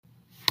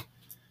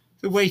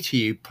The Way to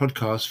You,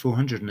 podcast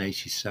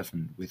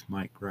 487 with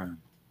Mike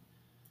Graham.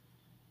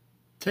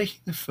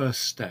 Taking the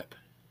first step.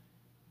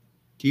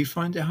 Do you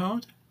find it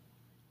hard?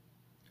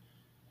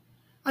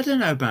 I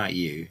don't know about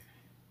you,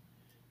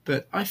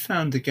 but I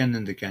found again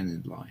and again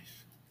in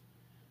life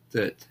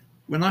that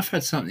when I've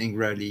had something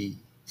really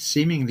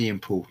seemingly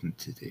important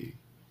to do,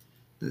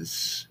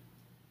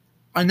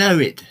 I know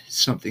it's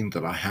something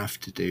that I have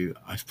to do,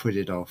 I've put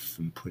it off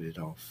and put it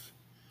off.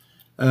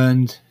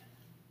 And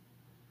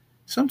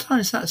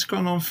sometimes that's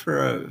gone on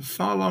for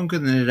far longer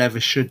than it ever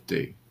should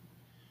do.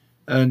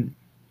 And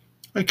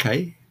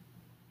okay,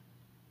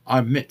 I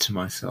admit to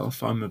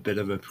myself I'm a bit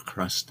of a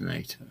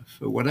procrastinator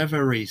for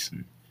whatever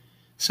reason.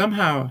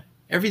 Somehow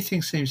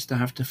everything seems to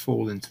have to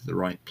fall into the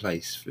right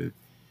place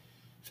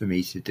for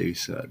me to do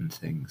certain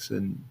things.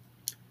 And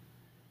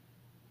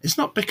it's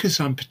not because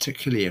I'm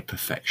particularly a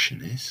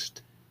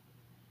perfectionist.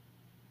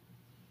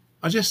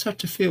 I just have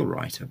to feel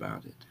right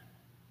about it.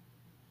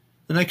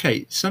 And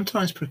okay,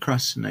 sometimes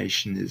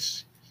procrastination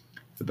is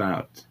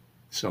about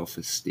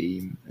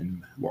self-esteem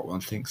and what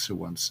one thinks of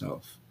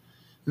oneself.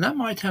 And that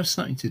might have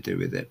something to do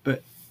with it,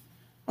 but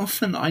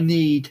often I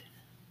need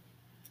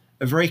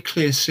a very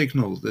clear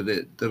signal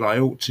that I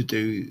ought to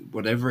do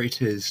whatever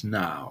it is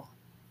now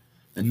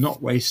and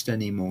not waste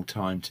any more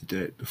time to do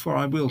it before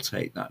I will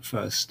take that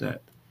first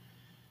step.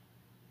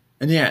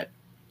 And yet,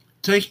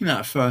 taking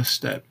that first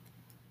step,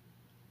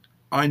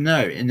 I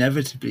know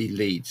inevitably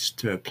leads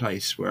to a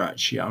place where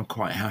actually I'm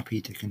quite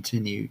happy to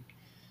continue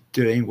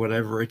doing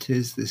whatever it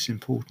is this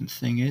important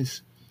thing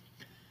is.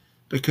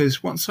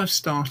 Because once I've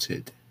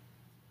started,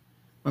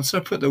 once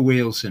I put the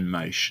wheels in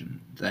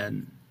motion,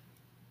 then,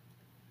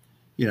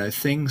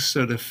 things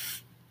sort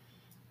of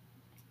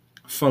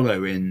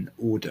follow in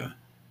order.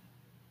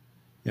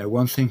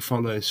 One thing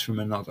follows from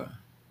another.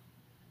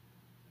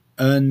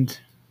 And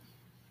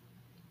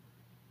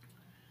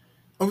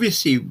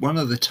obviously, one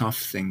of the tough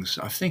things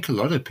I think a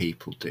lot of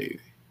people do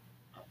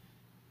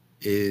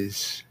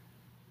is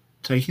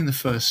taking the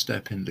first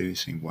step in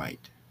losing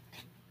weight.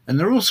 And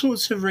there are all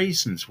sorts of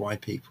reasons why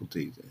people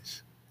do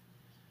this.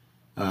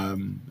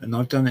 And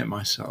I've done it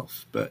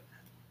myself. But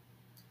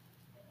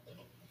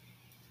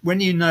when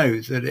you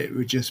know that it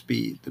would just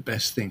be the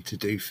best thing to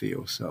do for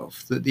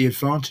yourself, that the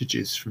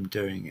advantages from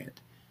doing it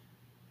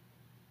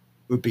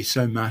would be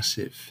so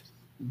massive,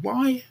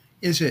 why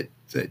is it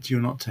that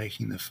you're not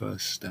taking the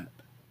first step?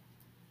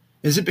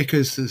 Is it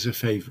because there's a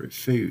favourite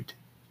food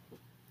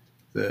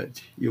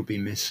that you'll be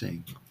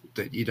missing,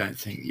 that you don't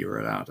think you're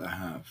allowed to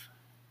have?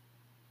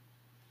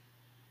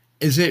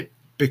 Is it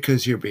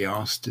because you'll be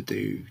asked to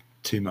do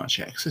too much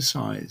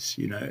exercise,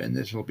 and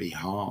it'll be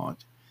hard?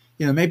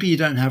 Maybe you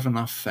don't have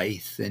enough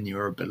faith in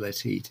your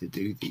ability to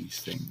do these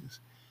things.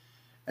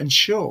 And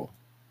sure,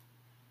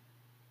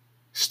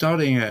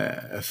 starting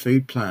a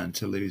food plan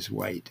to lose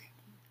weight,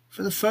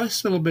 for the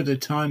first little bit of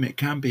time, it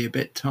can be a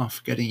bit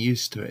tough getting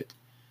used to it,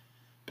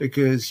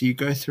 because you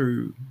go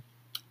through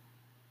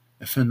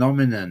a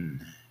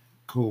phenomenon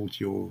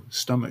called your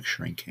stomach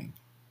shrinking,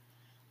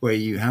 where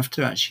you have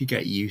to actually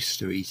get used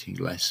to eating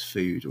less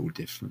food or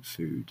different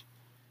food.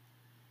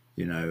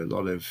 A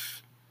lot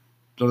of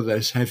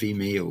those heavy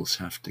meals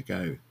have to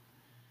go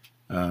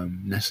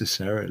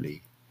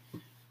necessarily.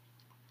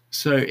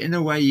 So in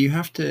a way, you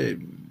have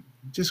to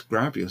just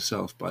grab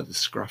yourself by the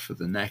scruff of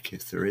the neck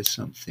if there is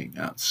something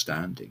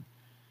outstanding,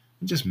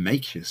 and just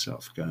make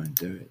yourself go and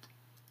do it.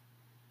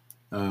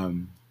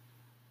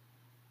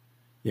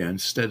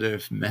 Instead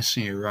of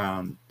messing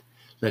around,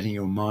 letting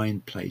your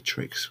mind play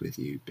tricks with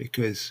you,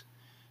 because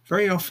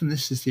very often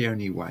this is the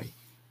only way.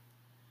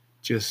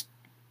 Just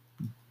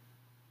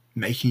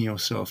making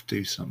yourself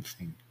do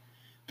something.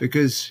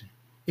 Because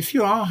if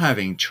you are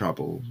having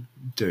trouble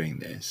doing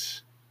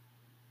this,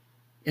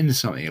 into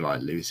something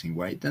like losing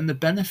weight, then the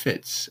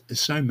benefits are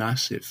so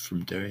massive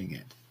from doing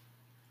it.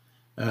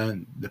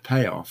 And the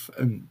payoff,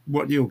 and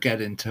what you'll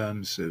get in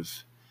terms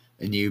of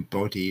a new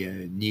body,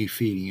 a new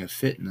feeling of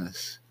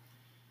fitness,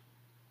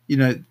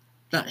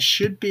 that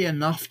should be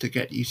enough to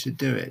get you to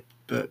do it.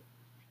 But,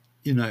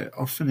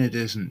 often it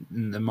isn't.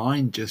 And the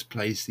mind just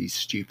plays these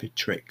stupid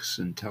tricks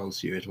and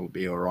tells you it'll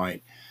be all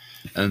right,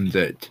 and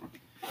that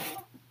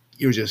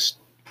you'll just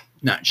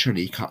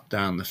naturally cut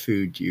down the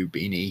food you've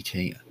been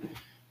eating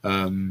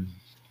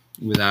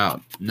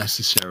without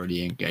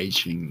necessarily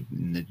engaging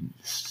in the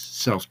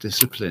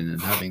self-discipline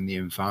and having the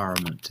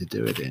environment to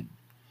do it in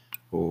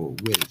or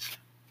with.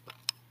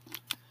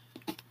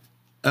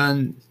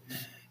 And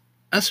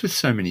as with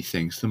so many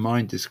things, the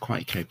mind is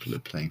quite capable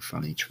of playing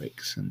funny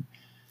tricks. And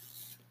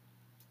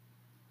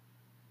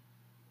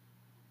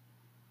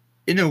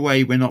in a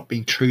way, we're not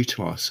being true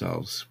to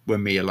ourselves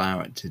when we allow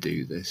it to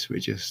do this. We're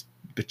just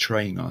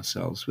betraying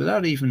ourselves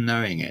without even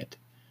knowing it.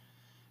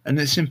 And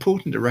it's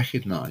important to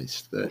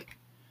recognize that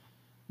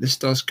this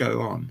does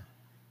go on,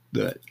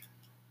 that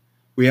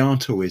we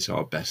aren't always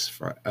our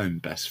own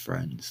best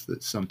friends,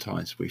 that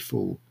sometimes we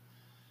fall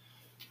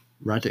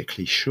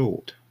radically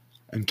short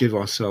and give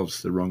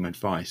ourselves the wrong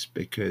advice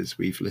because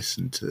we've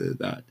listened to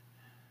that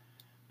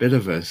bit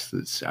of us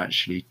that's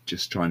actually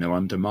just trying to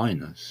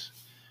undermine us,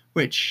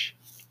 which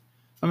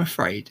I'm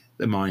afraid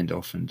the mind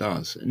often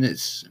does. And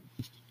it's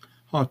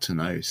hard to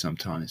know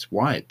sometimes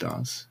why it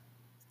does.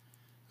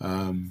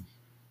 But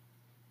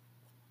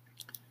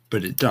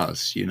it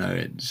does,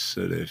 it's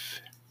sort of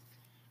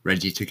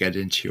ready to get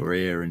into your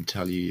ear and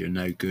tell you you're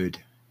no good,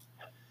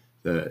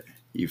 that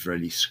you've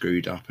really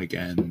screwed up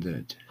again,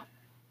 that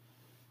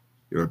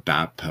you're a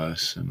bad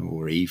person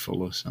or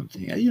evil or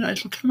something.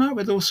 It'll come out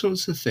with all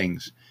sorts of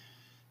things.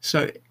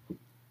 So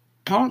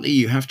partly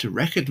you have to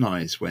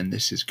recognize when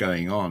this is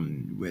going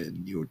on,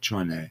 when you're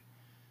trying to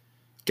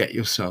get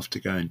yourself to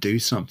go and do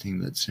something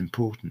that's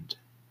important.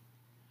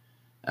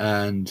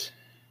 And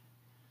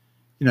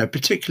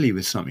particularly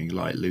with something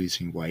like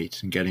losing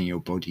weight and getting your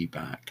body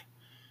back,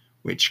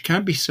 which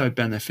can be so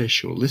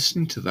beneficial,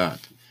 listening to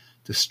that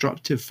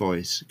destructive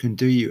voice can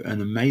do you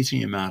an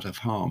amazing amount of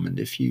harm. And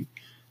if you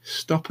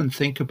stop and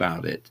think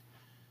about it,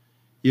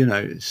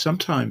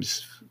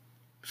 sometimes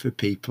for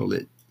people,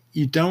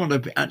 you don't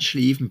want to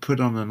actually even put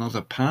on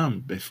another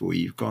pound before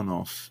you've gone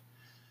off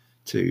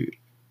to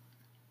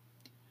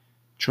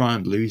try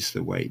and lose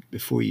the weight,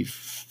 before you've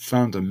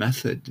found a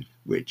method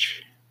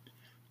which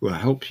will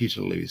help you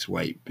to lose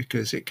weight,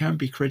 because it can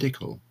be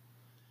critical.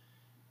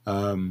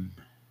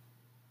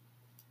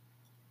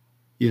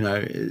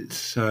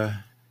 It's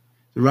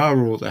there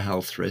are all the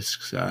health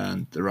risks,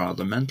 and there are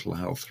the mental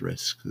health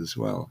risks as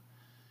well.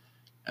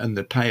 And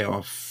the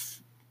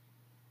payoff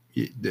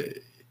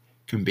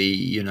can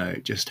be,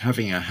 just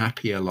having a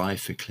happier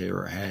life, a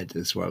clearer head,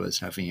 as well as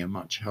having a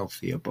much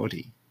healthier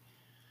body.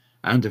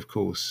 And of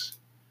course,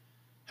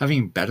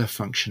 having better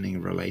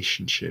functioning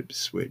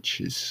relationships, which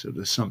is sort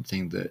of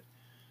something that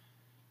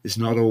is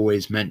not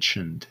always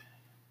mentioned.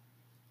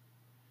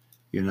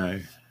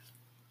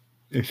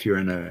 If you're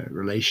in a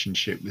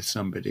relationship with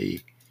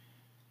somebody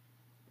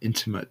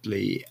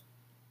intimately,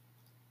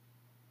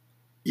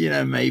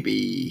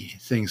 maybe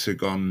things have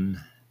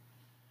gone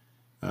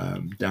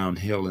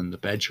downhill in the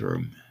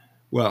bedroom.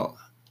 Well,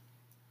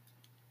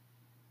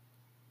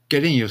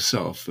 getting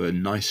yourself a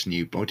nice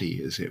new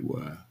body, as it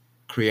were,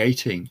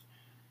 creating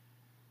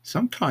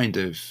some kind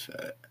of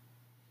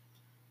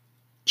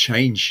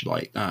change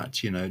like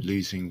that,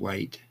 losing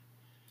weight,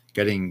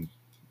 getting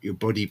your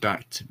body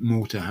back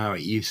more to how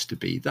it used to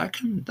be, that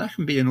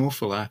can be an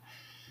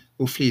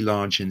awfully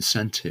large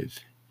incentive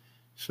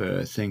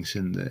for things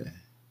in the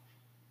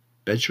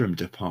bedroom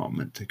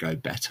department to go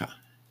better.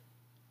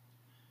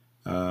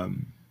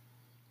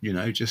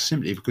 Just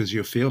simply because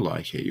you'll feel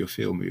like it, you'll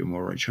feel you're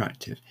more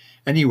attractive.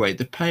 Anyway,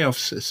 the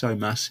payoffs are so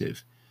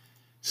massive.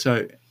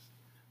 So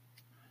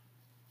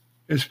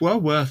it's well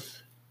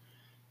worth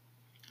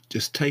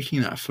just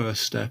taking that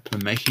first step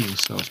and making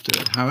yourself do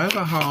it,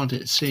 however hard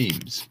it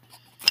seems,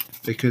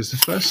 because the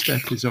first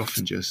step is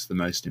often just the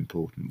most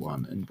important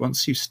one. And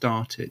once you've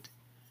started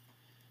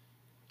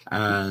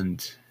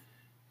and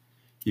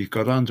you've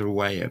got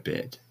underway a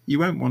bit, you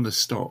won't want to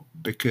stop,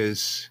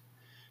 because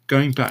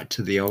going back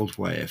to the old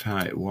way of how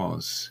it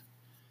was,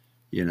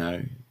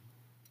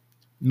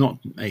 not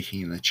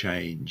making the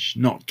change,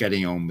 not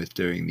getting on with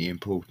doing the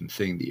important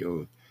thing that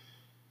you're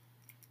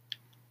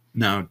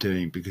now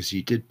doing because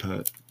you did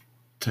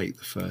take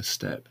the first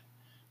step.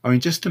 I mean,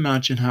 just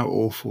imagine how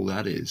awful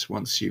that is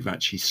once you've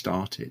actually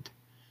started.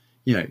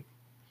 If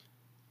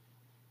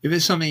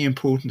it's something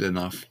important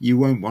enough, you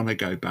won't want to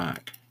go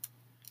back.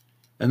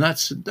 And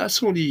that's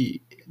all you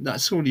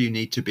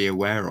need to be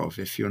aware of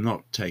if you're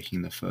not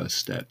taking the first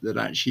step, that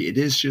actually it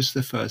is just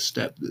the first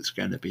step that's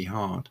going to be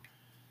hard.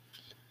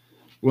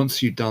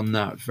 Once you've done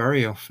that,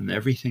 very often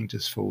everything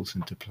just falls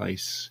into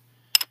place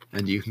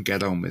and you can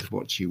get on with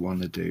what you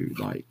want to do,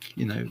 like,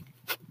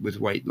 with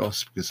weight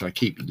loss, because I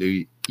keep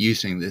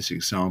using this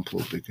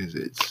example because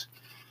it's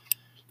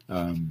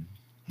the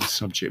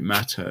subject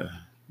matter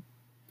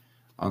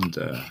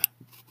under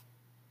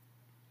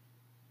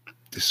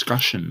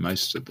discussion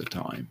most of the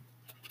time.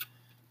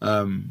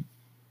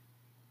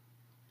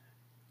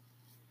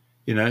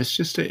 It's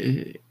just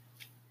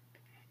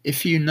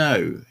if you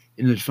know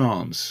in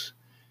advance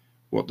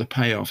what the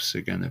payoffs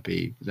are going to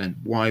be, then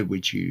why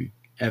would you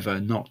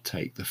ever not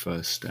take the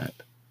first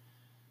step?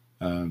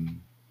 Or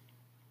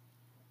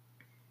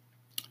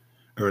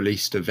at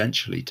least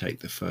eventually take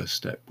the first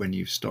step when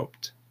you've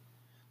stopped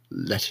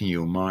letting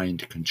your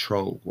mind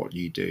control what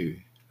you do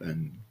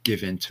and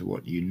give in to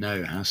what you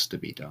know has to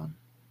be done.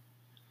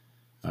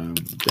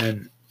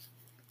 Then,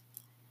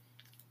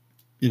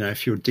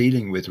 if you're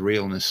dealing with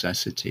real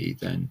necessity,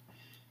 then,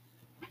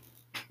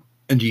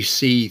 and you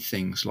see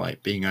things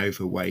like being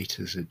overweight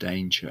as a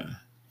danger,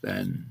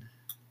 then,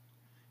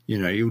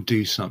 you'll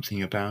do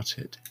something about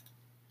it.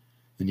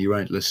 And you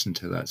won't listen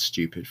to that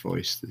stupid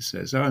voice that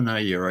says, oh no,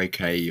 you're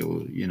okay,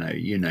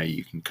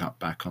 you can cut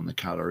back on the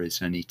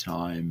calories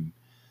anytime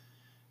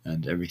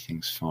and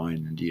everything's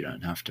fine and you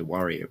don't have to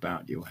worry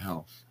about your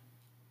health.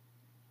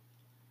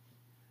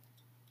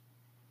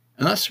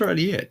 And that's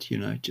really it,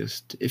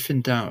 just if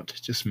in doubt,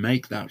 just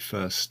make that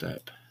first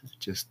step,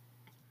 just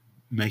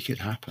make it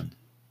happen.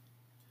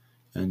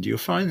 And you'll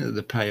find that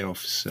the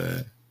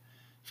payoffs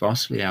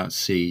vastly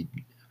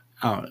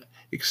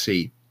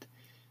exceed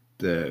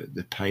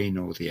the pain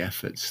or the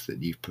efforts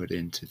that you've put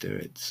in to do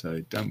it.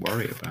 So don't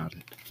worry about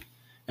it.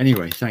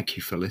 Anyway, thank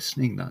you for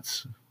listening.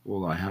 That's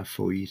all I have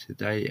for you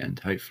today, and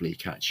hopefully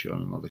catch you on another